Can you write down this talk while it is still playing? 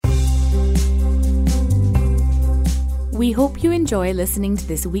We hope you enjoy listening to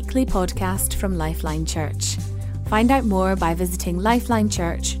this weekly podcast from Lifeline Church. Find out more by visiting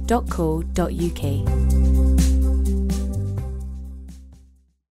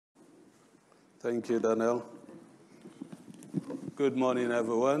lifelinechurch.co.uk. Thank you, Daniel. Good morning,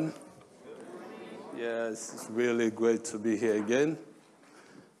 everyone. Yes, it's really great to be here again.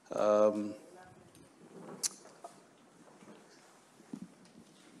 I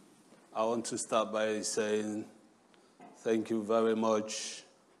want to start by saying thank you very much,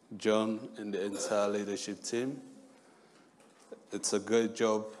 John and the entire leadership team. It's a great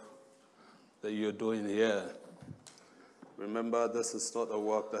job that you're doing here. Remember, this is not a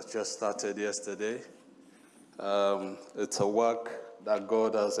work that just started yesterday. It's a work that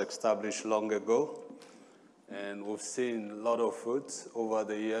God has established long ago, and we've seen a lot of fruit over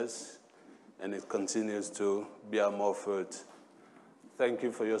the years, and it continues to bear more fruit. Thank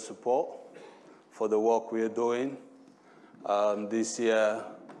you for your support, for the work we're doing. This year,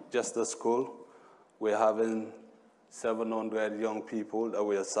 just the school, we're having 700 young people that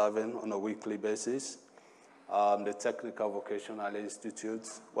we are serving on a weekly basis. The Technical Vocational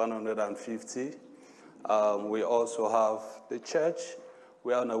Institutes, 150. We also have the church,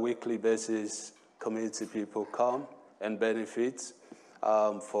 where on a weekly basis, community people come and benefit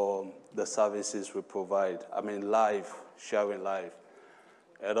from the services we provide. Live, sharing live.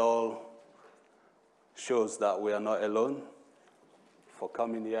 It all shows that we are not alone. For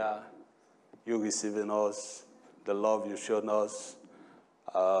coming here, you receiving us, the love you've shown us.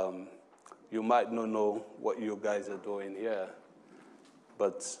 You might not know what you guys are doing here,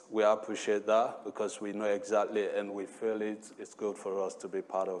 but we appreciate that because we know exactly and we feel it's good for us to be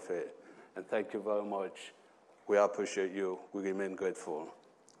part of it. And thank you very much. We appreciate you. We remain grateful.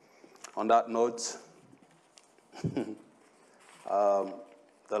 On that note, the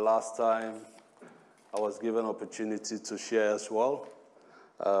last time I was given opportunity to share as well,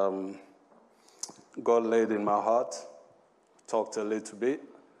 God laid in my heart, talked a little bit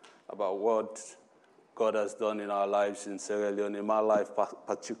about what God has done in our lives in Sierra Leone, in my life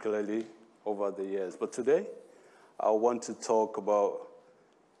particularly over the years. But today, I want to talk about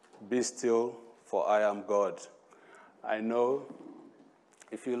be still, for I am God. I know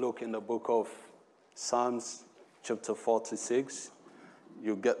if you look in the book of Psalms, chapter 46,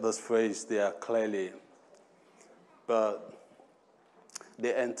 you get this phrase there clearly. But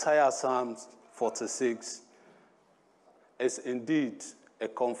the entire Psalms 46 is indeed a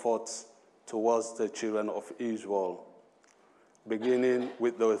comfort towards the children of Israel, beginning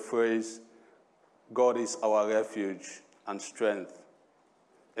with the phrase, God is our refuge and strength,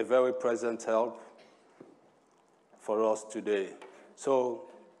 a very present help for us today. So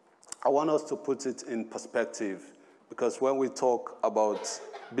I want us to put it in perspective, because when we talk about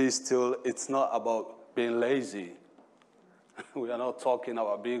be still, it's not about being lazy. We are not talking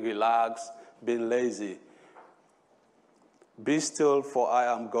about being relaxed, being lazy. Be still, for I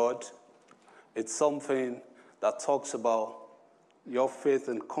am God. It's something that talks about your faith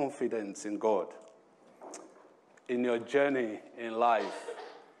and confidence in God. In your journey in life,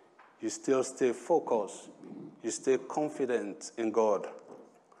 you still stay focused. You stay confident in God.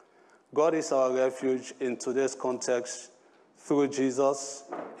 God is our refuge in today's context. Through Jesus,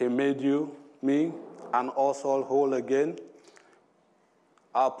 he made you, me, and us all whole again.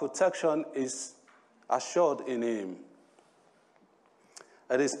 Our protection is assured in him.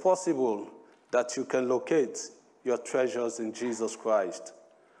 It is possible that you can locate your treasures in Jesus Christ.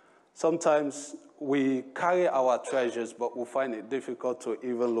 Sometimes we carry our treasures, but we find it difficult to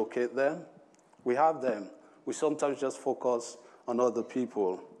even locate them. We have them. We sometimes just focus on other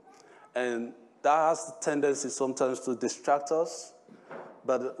people. And that has the tendency sometimes to distract us.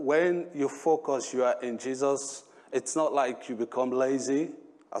 But when you focus, you are in Jesus, it's not like you become lazy.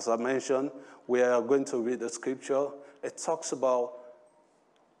 As I mentioned, we are going to read the scripture. It talks about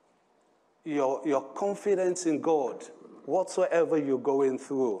your confidence in God. Whatsoever you're going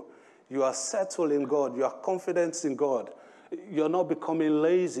through, you are settled in God. You are confident in God. You're not becoming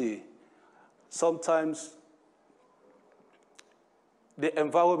lazy. Sometimes the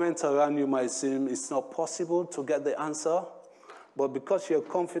environment around you might seem it's not possible to get the answer, but because you have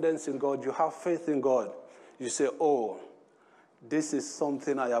confidence in God, you have faith in God, you say, oh, this is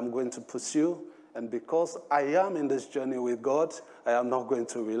something I am going to pursue, and because I am in this journey with God, I am not going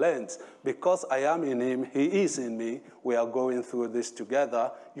to relent. Because I am in him, he is in me, we are going through this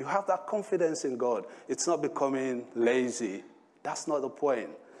together. You have that confidence in God. It's not becoming lazy. That's not the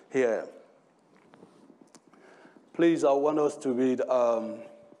point here. Please, I want us to read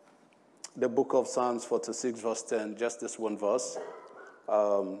the book of Psalms 46, verse 10, just this one verse.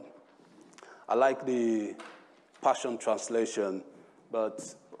 I like the Passion Translation,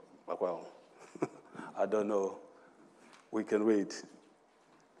 but, well, I don't know. We can read.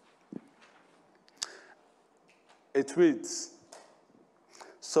 It reads,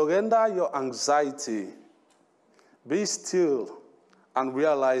 "Surrender your anxiety, be still, and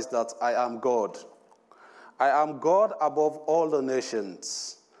realize that I am God. I am God above all the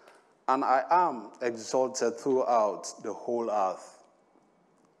nations, and I am exalted throughout the whole earth."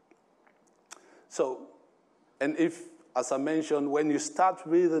 So, and if, as I mentioned, when you start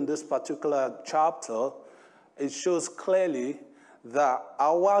reading this particular chapter, it shows clearly that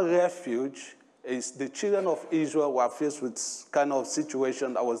our refuge is the children of Israel were faced with kind of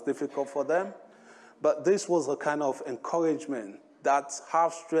situation that was difficult for them. But this was a kind of encouragement that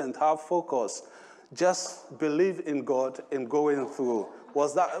have strength, have focus. Just believe in God in going through.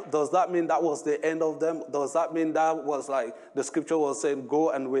 Does that mean that was the end of them? Does that mean that was like the scripture was saying, go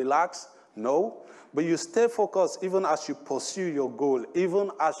and relax? No. But you stay focused even as you pursue your goal,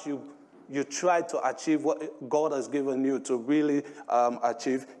 even as you try to achieve what God has given you to really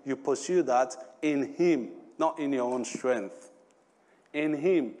achieve. You pursue that in Him, not in your own strength. In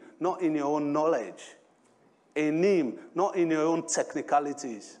Him, not in your own knowledge. In Him, not in your own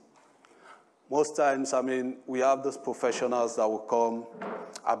technicalities. Most times, we have those professionals that will come.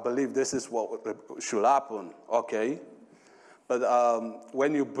 I believe this is what should happen, okay? But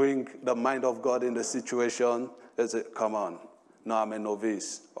when you bring the mind of God in the situation, they say, come on, no, I'm a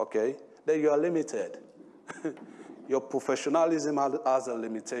novice, okay? Then you are limited. Your professionalism has a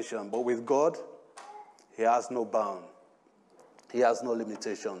limitation, but with God, He has no bound. He has no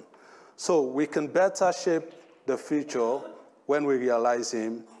limitation. So we can better shape the future when we realize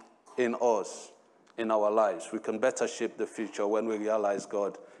Him in us, in our lives. We can better shape the future when we realize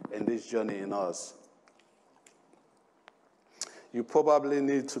God in this journey in us. You probably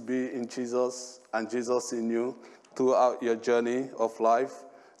need to be in Jesus and Jesus in you throughout your journey of life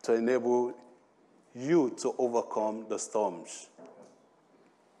to enable you to overcome the storms.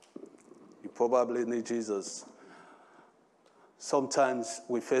 You probably need Jesus. Sometimes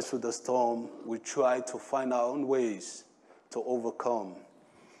we face with the storm, we try to find our own ways to overcome.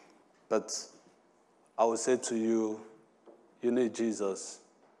 But I would say to you, you need Jesus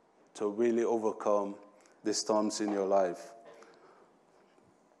to really overcome the storms in your life.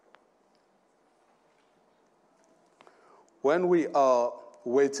 When we are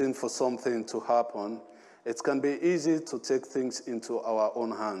waiting for something to happen, it can be easy to take things into our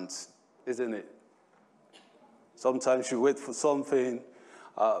own hands, isn't it? Sometimes you wait for something,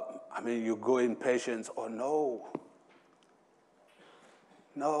 you go impatient. Oh,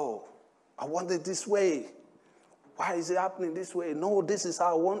 no, I want it this way. Why is it happening this way? No, this is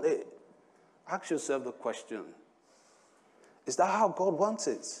how I want it. Ask yourself the question, is that how God wants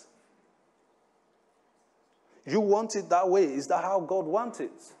it? You want it that way. Is that how God wants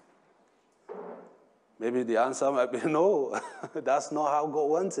it? Maybe the answer might be no. That's not how God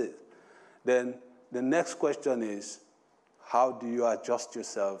wants it. Then the next question is, how do you adjust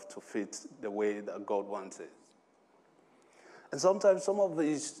yourself to fit the way that God wants it? And sometimes some of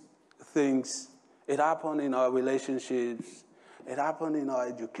these things, it happens in our relationships, it happens in our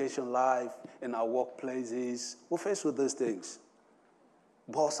education life, in our workplaces. We're faced with these things.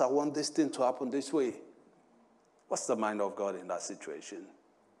 Boss, I want this thing to happen this way. What's the mind of God in that situation?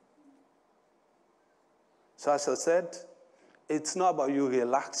 So as I said, it's not about you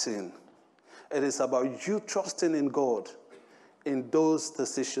relaxing. It is about you trusting in God in those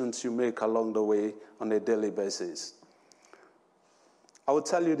decisions you make along the way on a daily basis. I will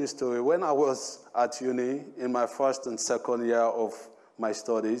tell you this story. When I was at uni, in my first and second year of my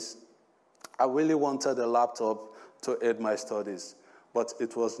studies, I really wanted a laptop to aid my studies, but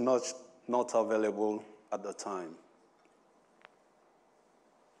it was not available at the time.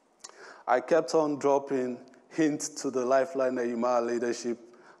 I kept on dropping hints to the Lifeline Nehemiah leadership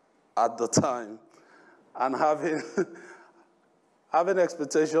at the time and having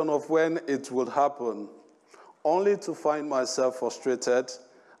expectation of when it would happen, only to find myself frustrated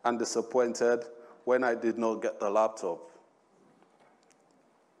and disappointed when I did not get the laptop.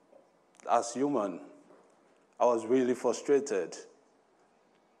 As human, I was really frustrated.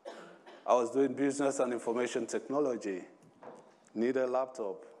 I was doing business and information technology, needed a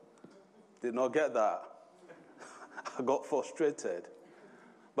laptop, did not get that. I got frustrated.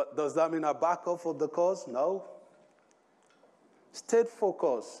 But does that mean I back off of the cause? No. Stay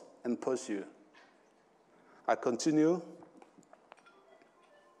focused and pursue. I continue.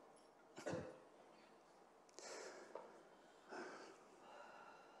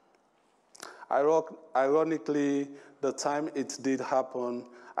 Ironically, the time it did happen,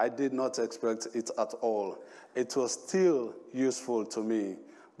 I did not expect it at all. It was still useful to me,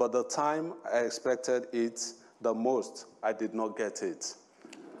 but the time I expected it the most, I did not get it.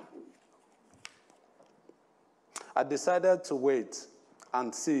 I decided to wait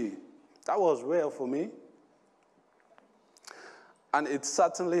and see. That was rare for me. And it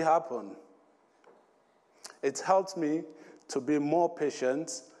certainly happened. It helped me to be more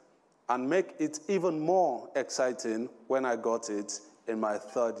patient and make it even more exciting when I got it in my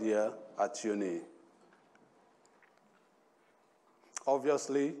third year at uni.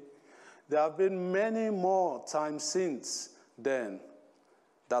 Obviously, there have been many more times since then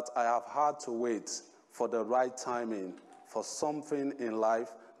that I have had to wait for the right timing for something in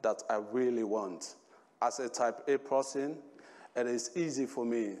life that I really want. As a type A person, it is easy for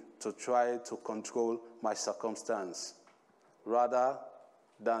me to try to control my circumstance rather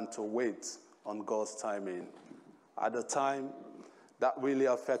than to wait on God's timing. At the time, that really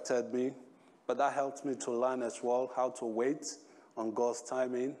affected me, but that helped me to learn as well how to wait on God's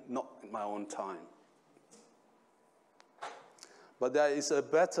timing, not in my own time. But there is a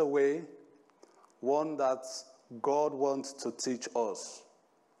better way, one that God wants to teach us,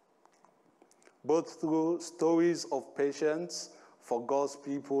 both through stories of patience for God's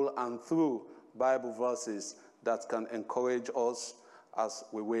people and through Bible verses that can encourage us as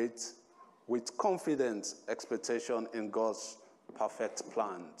we wait with confident expectation in God's perfect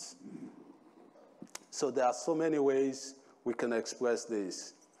plans. So there are so many ways we can express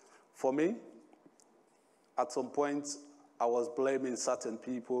this. For me, at some point, I was blaming certain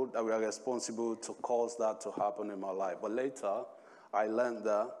people that were responsible to cause that to happen in my life. But later, I learned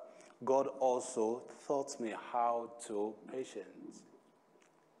that God also taught me how to patience.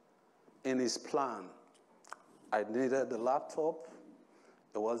 In his plan, I needed the laptop.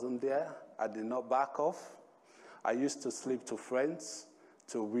 It wasn't there. I did not back off. I used to sleep to friends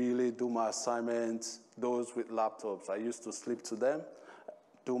to really do my assignments, those with laptops. I used to sleep to them,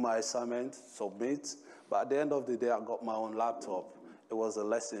 do my assignment, submit. But at the end of the day, I got my own laptop. It was a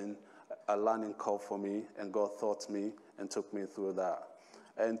lesson, a learning curve for me, and God taught me and took me through that.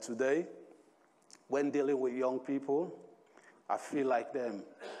 And today, when dealing with young people, I feel like them.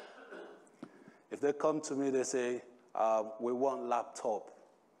 If they come to me, they say, we want laptop.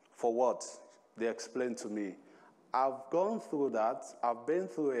 For what? They explain to me. I've gone through that. I've been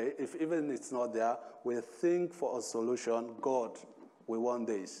through it. If even it's not there, we think for a solution. God, we want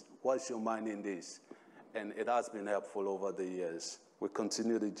this. What's your mind in this? And it has been helpful over the years. We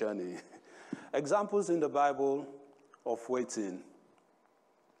continue the journey. Examples in the Bible of waiting.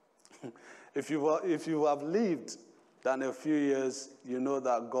 If you have lived than a few years, you know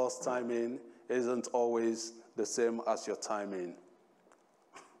that God's timing isn't always the same as your timing.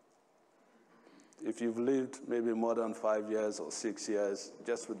 If you've lived maybe more than 5 years or 6 years,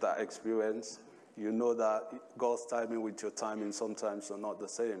 just with that experience, you know that God's timing with your timing sometimes are not the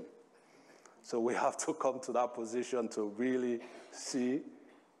same. So we have to come to that position to really see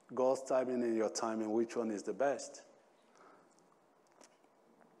God's timing and your timing, which one is the best.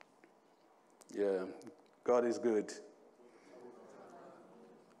 Yeah, God is good.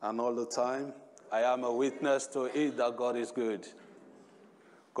 And all the time, I am a witness to it that God is good.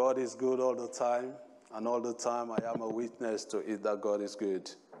 God is good all the time, and all the time I am a witness to it that God is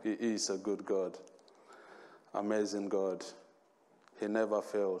good. He is a good God. Amazing God. He never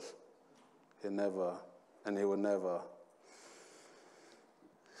fails. He never, and he will never.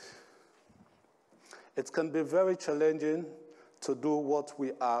 It can be very challenging to do what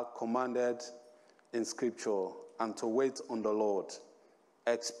we are commanded in Scripture and to wait on the Lord,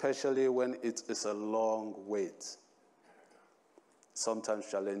 especially when it is a long wait. Sometimes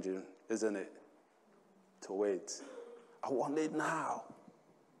challenging, isn't it? To wait. I want it now.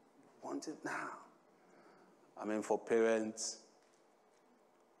 I want it now. I mean, for parents,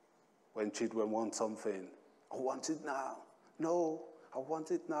 when children want something, I want it now. No, I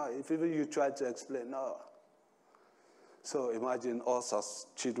want it now. If even you try to explain, no. So imagine us as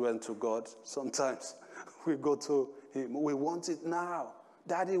children to God. Sometimes we go to him, we want it now.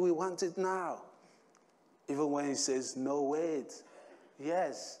 Daddy, we want it now. Even when he says, no, wait.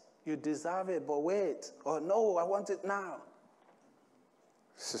 Yes, you deserve it, but wait. Or no, I want it now.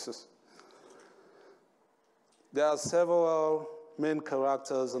 There are several main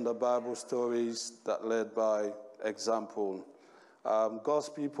characters in the Bible stories that led by example. God's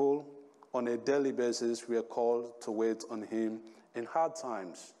people, on a daily basis, we are called to wait on him in hard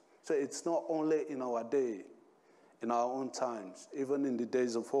times. So it's not only in our day, in our own times, even in the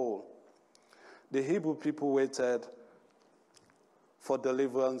days of old. The Hebrew people waited for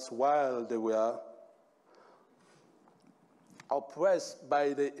deliverance while they were oppressed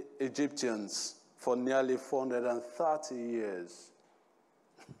by the Egyptians for nearly 430 years.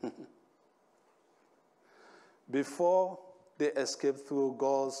 Before they escaped through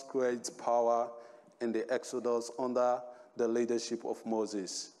God's great power in the Exodus under the leadership of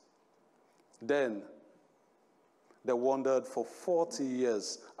Moses. Then they wandered for 40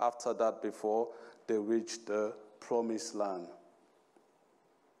 years after that before they reached the promised land.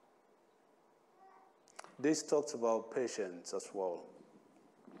 This talks about patience as well.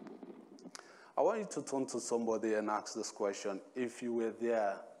 I want you to turn to somebody and ask this question. If you were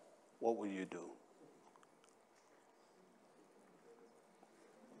there, what would you do?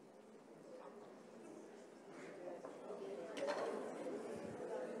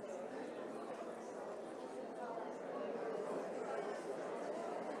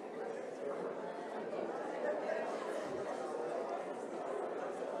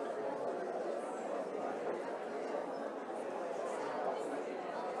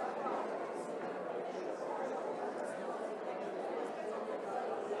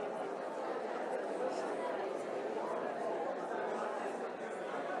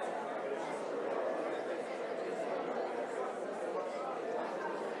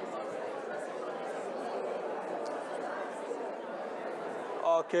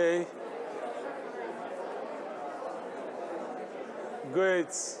 Okay.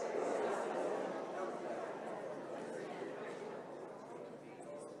 Great.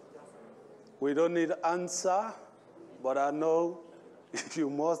 We don't need answer, but I know you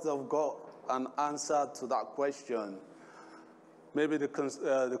must have got an answer to that question. Maybe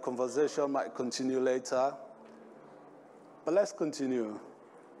the conversation might continue later, but let's continue.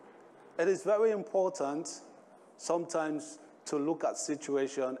 It is very important sometimes to look at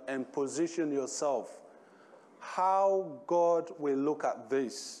situation and position yourself how God will look at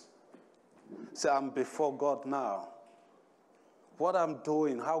this. Say, I'm before God now. What I'm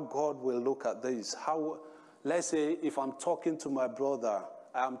doing, how God will look at this. How, let's say if I'm talking to my brother,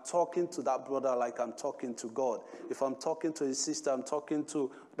 I'm talking to that brother like I'm talking to God. If I'm talking to his sister, I'm talking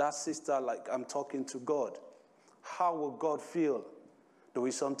to that sister like I'm talking to God. How will God feel? Do we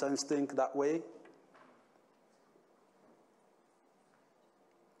sometimes think that way?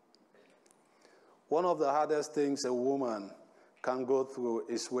 One of the hardest things a woman can go through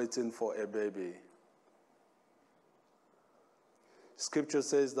is waiting for a baby. Scripture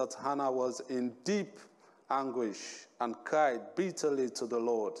says that Hannah was in deep anguish and cried bitterly to the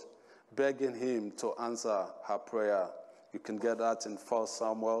Lord, begging him to answer her prayer. You can get that in 1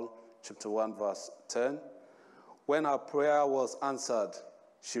 Samuel chapter 1, verse 10. When her prayer was answered,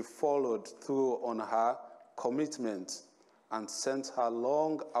 she followed through on her commitment and sent her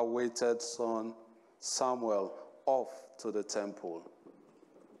long-awaited son Samuel off to the temple.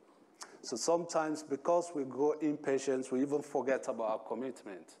 So sometimes because we grow impatient, we even forget about our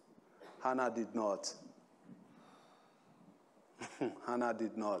commitment. Hannah did not. Hannah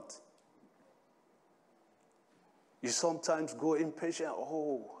did not. You sometimes go impatient.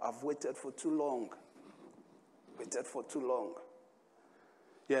 Oh, I've waited for too long. Waited for too long.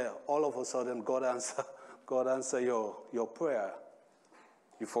 Yeah, all of a sudden God answer your prayer.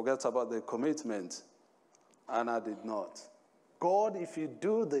 You forget about the commitment. Hannah did not. God, if you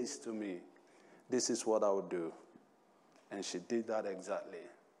do this to me, this is what I will do. And she did that exactly.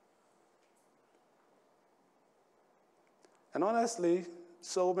 And honestly,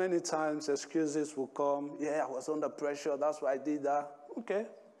 so many times excuses will come. Yeah, I was under pressure. That's why I did that. Okay,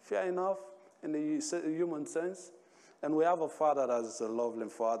 fair enough in the human sense. And we have a father that is a lovely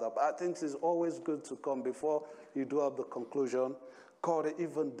father. But I think it's always good to come before you do have the conclusion. God,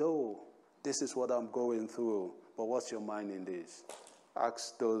 even though this is what I'm going through, but what's your mind in this?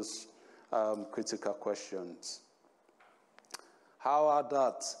 Ask those critical questions. How hard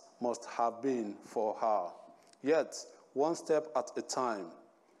that must have been for her. Yet, one step at a time,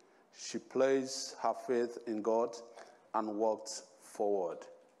 she placed her faith in God and walked forward.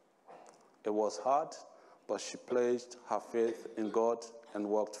 It was hard, but she placed her faith in God and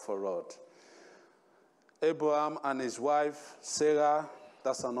walked forward. Abraham and his wife, Sarah,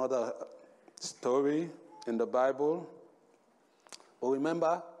 that's another story in the Bible. But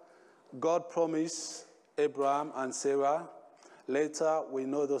remember, God promised Abraham and Sarah. Later, we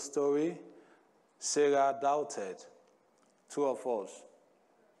know the story. Sarah doubted. True or false?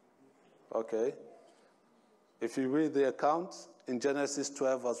 Okay. If you read the account in Genesis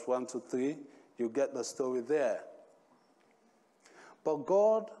 12, verse 1 to 3, you get the story there. But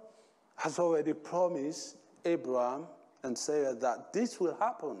God has already promised Abraham and Sarah that this will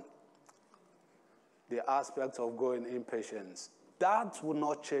happen. The aspect of growing impatience that will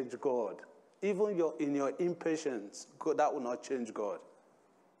not change God. Even in your impatience, that will not change God.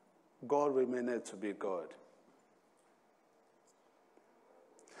 God remained to be God.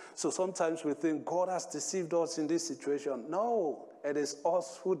 So sometimes we think God has deceived us in this situation. No, it is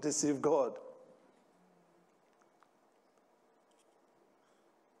us who deceive God.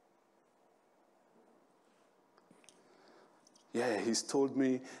 Yeah, he's told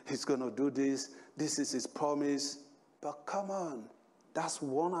me he's going to do this. This is his promise. But come on, that's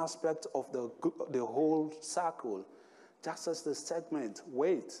one aspect of the whole circle. Just as the segment,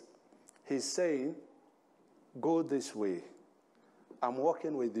 wait. He's saying, go this way. I'm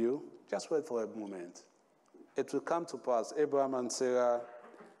walking with you. Just wait for a moment. It will come to pass. Abraham and Sarah,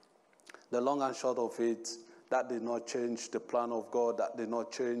 the long and short of it, that did not change the plan of God. That did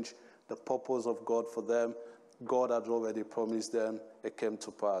not change the purpose of God for them. God had already promised them. It came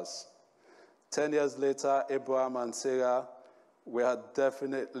to pass. 10 years later, Abraham and Sarah were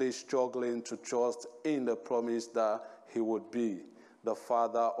definitely struggling to trust in the promise that he would be the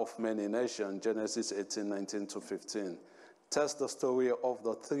father of many nations. Genesis 18:19-15. Tells the story of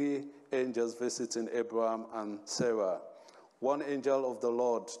the three angels visiting Abraham and Sarah. One angel of the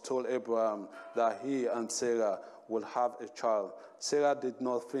Lord told Abraham that he and Sarah would have a child. Sarah did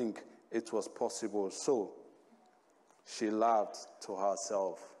not think it was possible, so she laughed to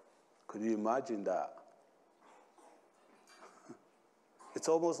herself. Could you imagine that? It's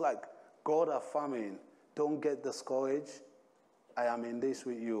almost like God affirming, don't get discouraged. I am in this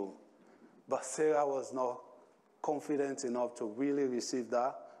with you. But Sarah was not confident enough to really receive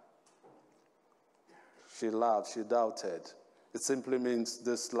that. She laughed, she doubted. It simply means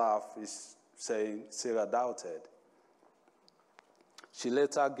this laugh is saying Sarah doubted. She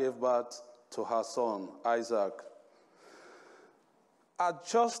later gave birth to her son, Isaac. At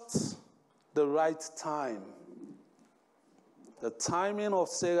just the right time, the timing of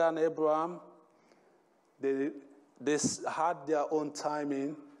Sarah and Abraham, they had their own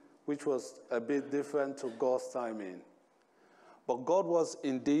timing, which was a bit different to God's timing. But God was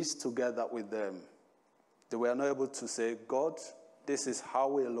in this together with them. They were not able to say, God, this is how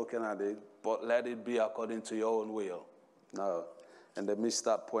we're looking at it, but let it be according to your own will. No. And they missed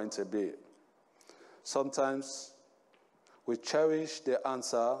that point a bit. Sometimes we cherish the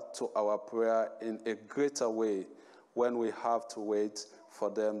answer to our prayer in a greater way when we have to wait for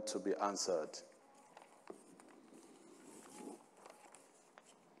them to be answered.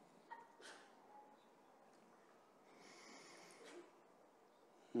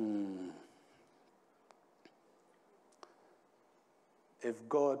 If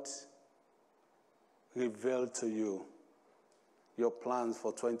God revealed to you your plans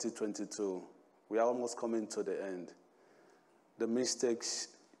for 2022, we are almost coming to the end. The mistakes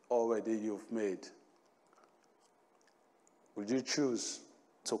already you've made. Would you choose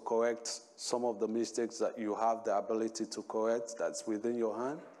to correct some of the mistakes that you have the ability to correct that's within your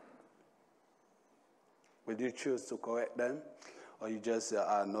hand? Would you choose to correct them? Or you just say,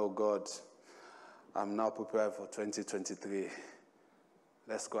 no, God, I'm now prepared for 2023.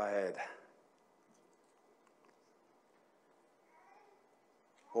 Let's go ahead.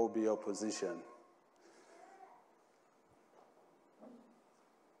 What will be your position?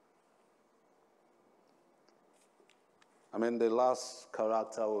 The last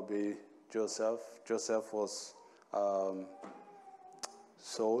character will be Joseph. Joseph was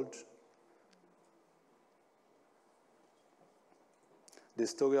sold. The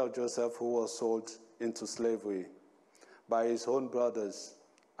story of Joseph, who was sold into slavery by his own brothers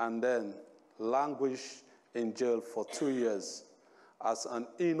and then languished in jail for 2 years as an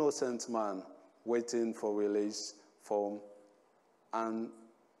innocent man waiting for release from an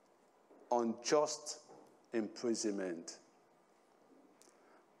unjust imprisonment.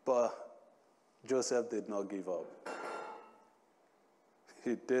 But Joseph did not give up.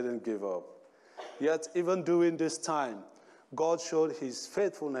 He didn't give up. Yet, even during this time, God showed his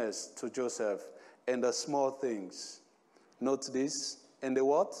faithfulness to Joseph in the small things. Note this, in the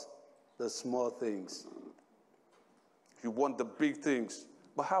what? The small things. You want the big things,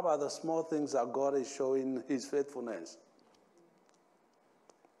 but how about the small things that God is showing his faithfulness?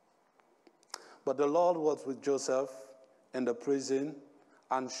 But the Lord was with Joseph in the prison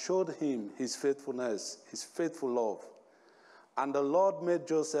and showed him his faithfulness, his faithful love. And the Lord made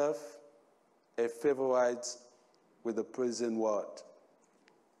Joseph a favorite with the prison ward.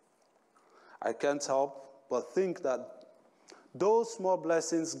 I can't help but think that those small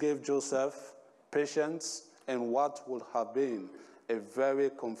blessings gave Joseph patience in what would have been a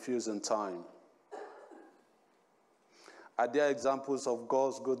very confusing time. Are there examples of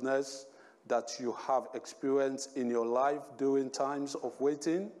God's goodness that you have experienced in your life during times of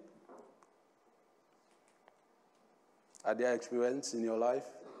waiting? Are there experiences in your life?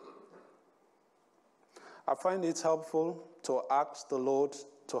 I find it helpful to ask the Lord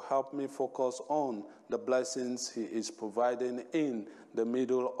to help me focus on the blessings he is providing in the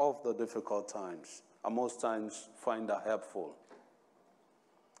middle of the difficult times. I most times find that helpful.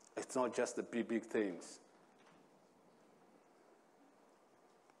 It's not just the big things.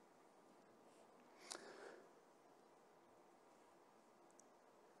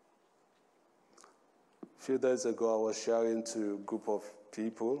 A few days ago, I was sharing to a group of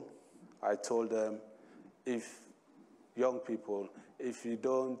people. I told them, young people, if you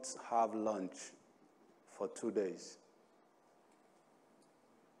don't have lunch for 2 days,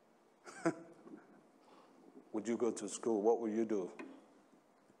 would you go to school? What will you do?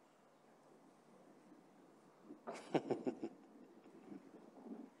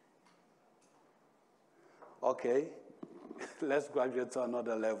 Okay, let's graduate to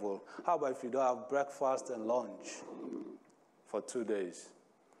another level. How about if you don't have breakfast and lunch for 2 days?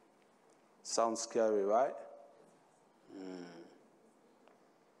 Sounds scary, right?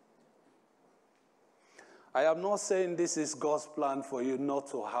 I am not saying this is God's plan for you not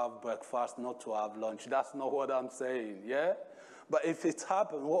to have breakfast, not to have lunch. That's not what I'm saying, yeah? But if it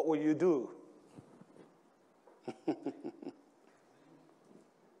happens, what will you do?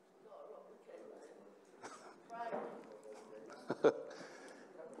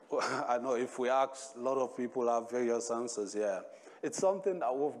 I know if we ask, a lot of people have various answers, yeah. It's something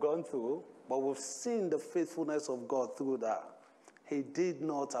that we've gone through, but we've seen the faithfulness of God through that. He did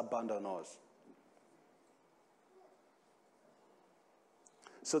not abandon us.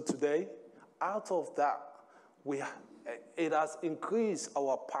 So today, out of that, it has increased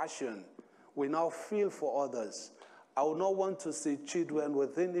our passion. We now feel for others. I would not want to see children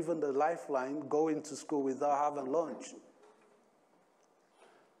within even the Lifeline going to school without having lunch.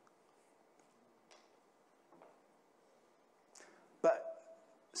 But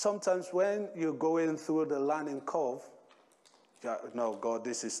sometimes when you're going through the learning curve, no, God,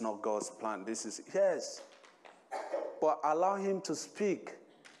 this is not God's plan. This is, yes. But allow him to speak.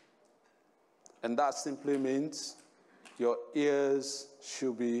 And that simply means your ears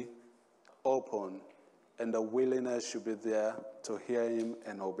should be open and the willingness should be there to hear him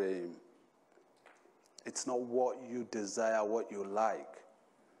and obey him. It's not what you desire, what you like.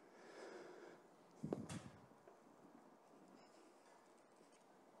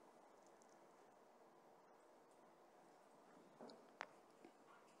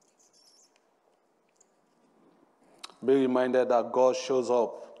 Be reminded that God shows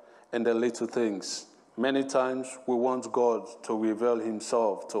up in the little things. Many times we want God to reveal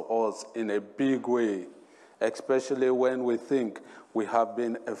himself to us in a big way, especially when we think we have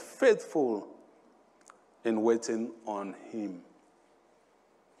been faithful in waiting on him.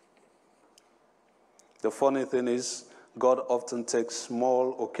 The funny thing is, God often takes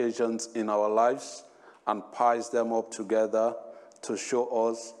small occasions in our lives and piles them up together to show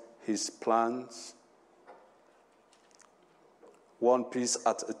us his plans, one piece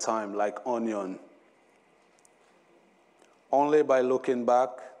at a time, like onion. Only by looking back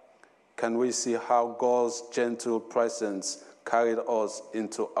can we see how God's gentle presence carried us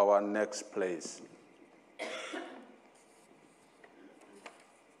into our next place.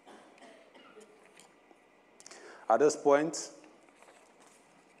 At this point,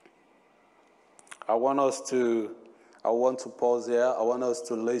 I want to pause here. I want us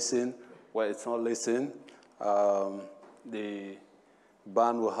to listen. Well, it's not listen. The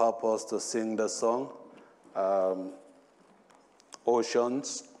band will help us to sing the song,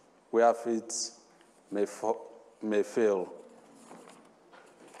 Oceans, Where Feet May Fail.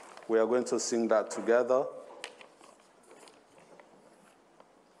 We are going to sing that together.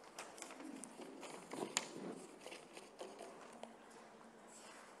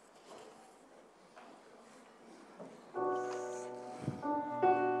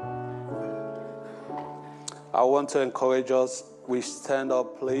 I want to encourage us, we stand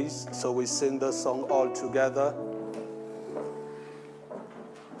up, please, so we sing the song all together.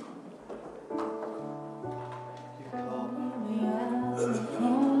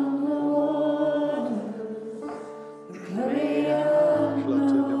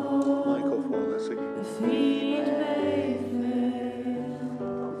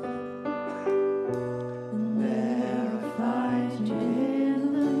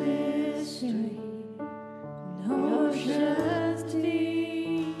 Oceans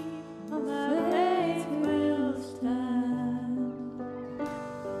deep, my faith will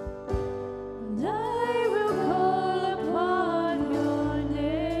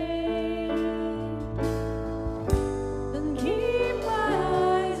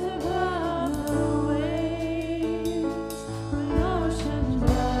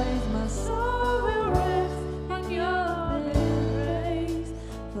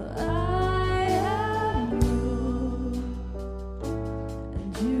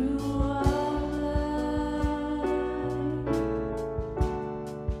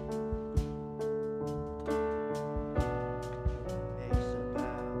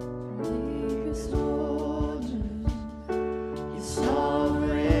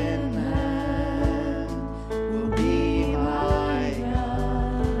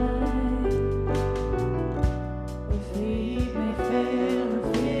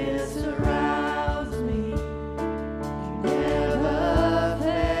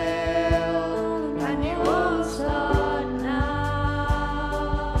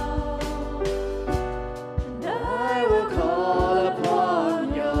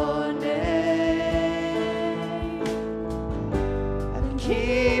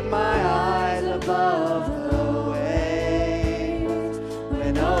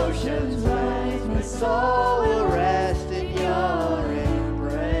oceans rise, my soul will rest in your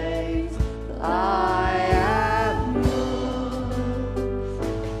embrace. I am yours,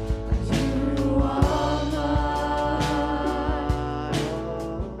 as you are mine.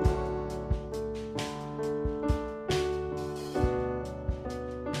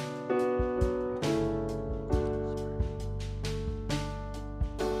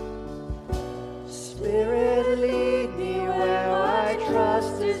 Spirit, lead me where my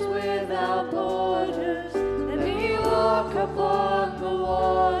trust is without borders. Let me walk upon the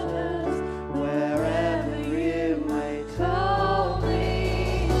waters, wherever you may call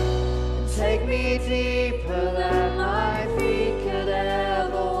me. And take me deeper than my feet could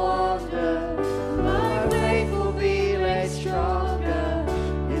ever wander. My faith will be made stronger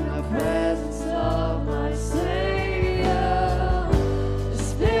in the presence of my Savior.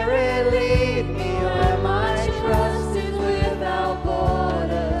 Spirit, lead me where my trust is without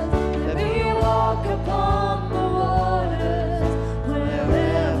borders. Let me walk upon the waters,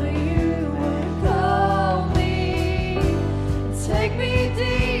 wherever you may call me. Take me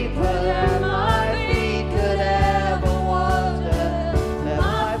deeper than my feet could ever wander.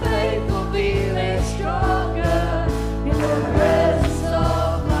 My faith will be made stronger in the presence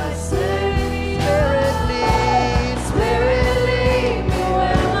of my Savior. Spirit, lead me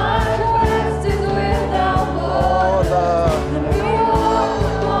where my trust is without borders. Let me walk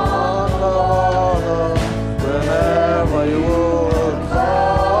upon the waters, Whenever you would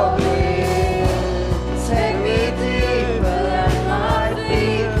call me. Take me deeper than my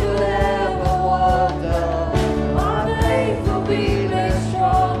feet could ever wander. My faith will be made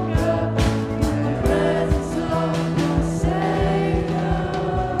stronger in the presence of my Savior.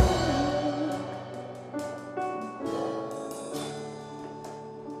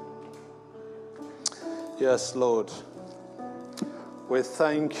 Yes, Lord. We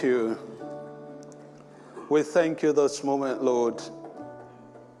thank you. We thank you this moment, Lord.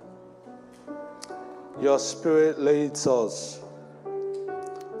 Your Spirit leads us.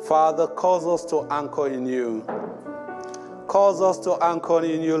 Father, cause us to anchor in you. Cause us to anchor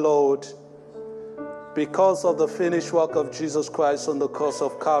in you, Lord. Because of the finished work of Jesus Christ on the cross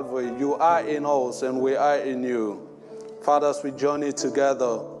of Calvary, you are in us and we are in you. Father, as we journey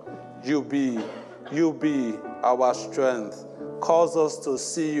together, you be our strength. Cause us to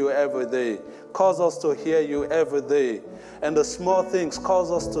see you every day. Cause us to hear you every day. And the small things,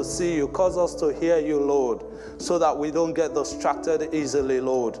 cause us to see you. Cause us to hear you, Lord, so that we don't get distracted easily,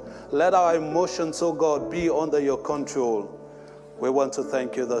 Lord. Let our emotions, oh God, be under your control. We want to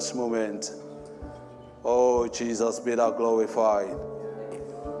thank you this moment. Oh, Jesus, be thou glorified.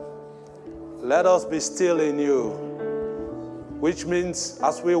 Let us be still in you, which means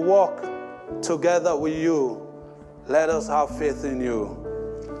as we walk together with you, let us have faith in you.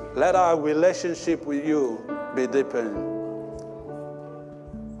 Let our relationship with you be deepened.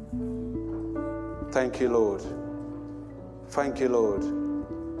 Thank you, Lord. Thank you, Lord.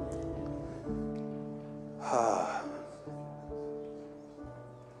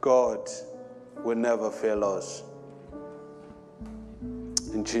 God will never fail us.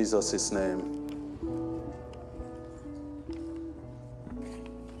 In Jesus' name.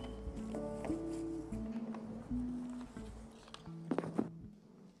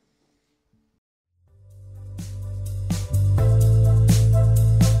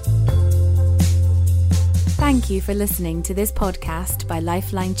 Thank you for listening to this podcast by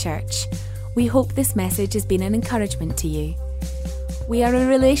Lifeline Church. We hope this message has been an encouragement to you. We are a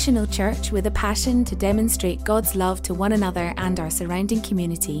relational church with a passion to demonstrate God's love to one another and our surrounding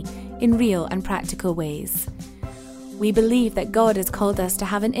community in real and practical ways. We believe that God has called us to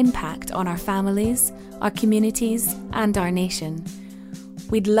have an impact on our families, our communities, and our nation.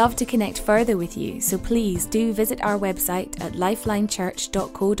 We'd love to connect further with you, so please do visit our website at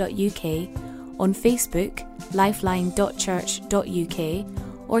lifelinechurch.co.uk, on Facebook,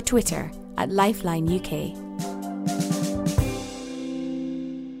 lifeline.church.uk, or Twitter at LifelineUK.